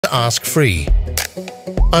Askfree.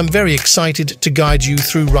 I'm very excited to guide you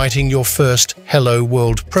through writing your first Hello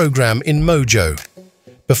World program in Mojo.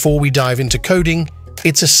 Before we dive into coding,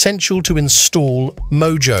 it's essential to install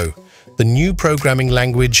Mojo, the new programming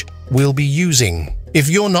language we'll be using. If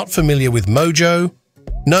you're not familiar with Mojo,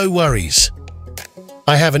 no worries.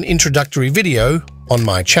 I have an introductory video on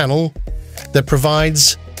my channel that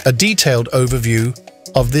provides a detailed overview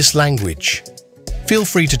of this language. Feel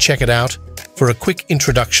free to check it out for a quick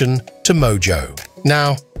introduction to Mojo.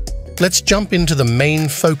 Now, let's jump into the main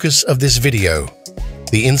focus of this video,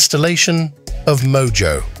 the installation of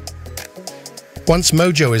Mojo. Once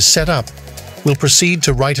Mojo is set up, we'll proceed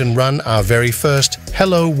to write and run our very first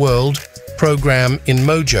Hello World program in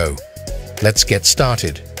Mojo. Let's get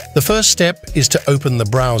started. The first step is to open the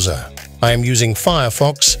browser. I am using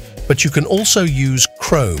Firefox, but you can also use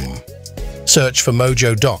Chrome. Search for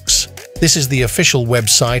Mojo Docs. This is the official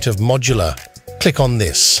website of Modular. Click on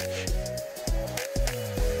this.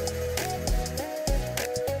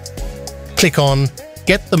 Click on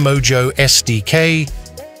Get the Mojo SDK.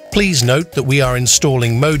 Please note that we are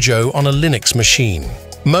installing Mojo on a Linux machine.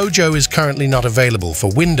 Mojo is currently not available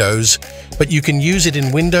for Windows, but you can use it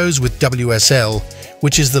in Windows with WSL,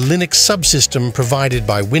 which is the Linux subsystem provided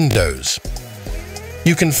by Windows.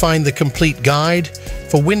 You can find the complete guide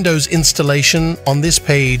for Windows installation on this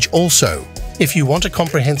page also. If you want a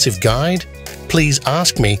comprehensive guide, please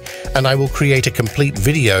ask me and I will create a complete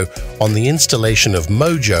video on the installation of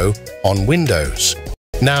Mojo on Windows.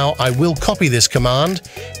 Now I will copy this command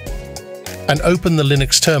and open the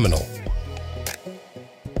Linux terminal.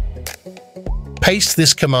 Paste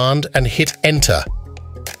this command and hit Enter.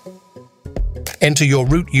 Enter your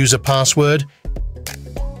root user password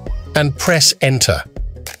and press Enter.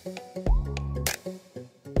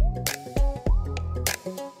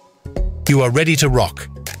 You are ready to rock.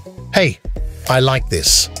 Hey, I like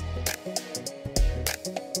this.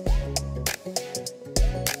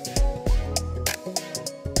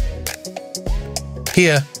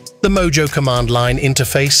 Here, the Mojo command line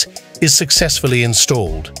interface is successfully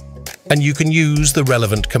installed, and you can use the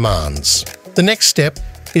relevant commands. The next step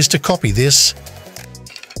is to copy this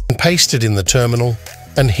and paste it in the terminal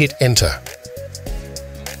and hit Enter.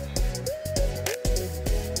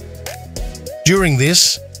 During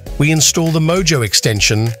this, we install the Mojo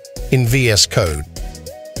extension in VS Code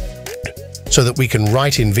so that we can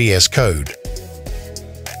write in VS Code.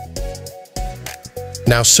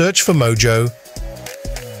 Now search for Mojo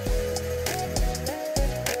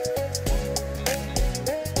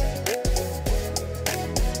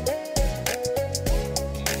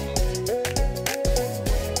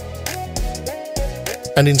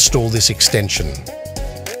and install this extension.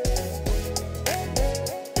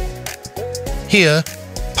 Here,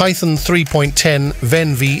 Python 3.10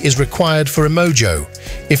 venv is required for a Mojo.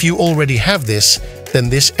 If you already have this, then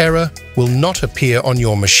this error will not appear on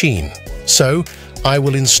your machine. So, I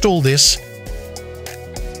will install this.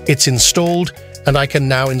 It's installed, and I can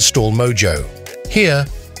now install Mojo. Here,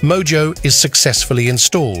 Mojo is successfully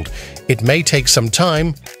installed. It may take some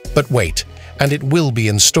time, but wait, and it will be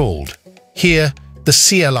installed. Here, the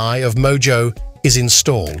CLI of Mojo is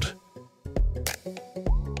installed.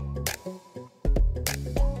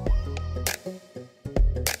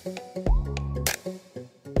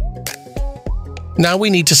 Now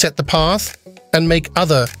we need to set the path and make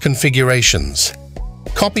other configurations.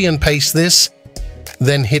 Copy and paste this,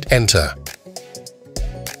 then hit Enter.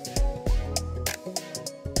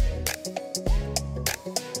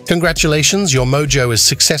 Congratulations, your Mojo is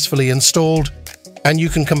successfully installed, and you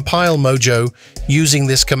can compile Mojo using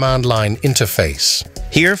this command line interface.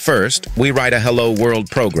 Here first, we write a Hello World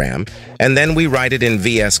program, and then we write it in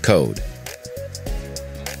VS Code.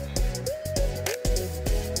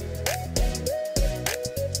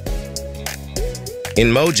 In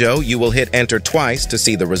Mojo, you will hit Enter twice to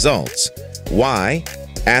see the results. Why?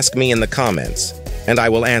 Ask me in the comments, and I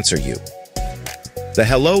will answer you. The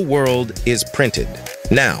Hello World is printed.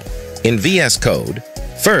 Now, in VS Code,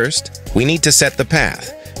 first, we need to set the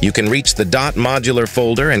path. You can reach the .modular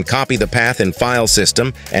folder and copy the path in File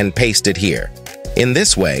System and paste it here. In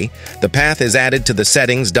this way, the path is added to the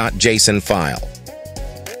settings.json file.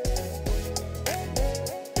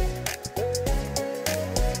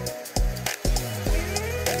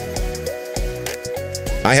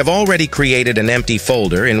 I have already created an empty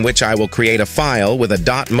folder in which I will create a file with a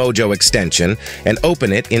 .mojo extension and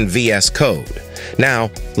open it in VS Code.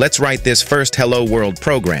 Now, let's write this first Hello World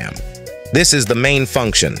program. This is the main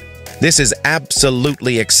function. This is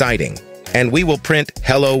absolutely exciting, and we will print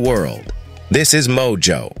Hello World. This is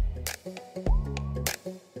Mojo.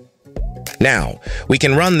 Now, we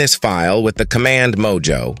can run this file with the command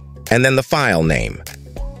Mojo, and then the file name.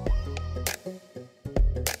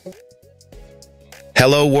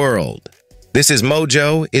 Hello world. This is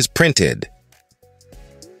Mojo is printed.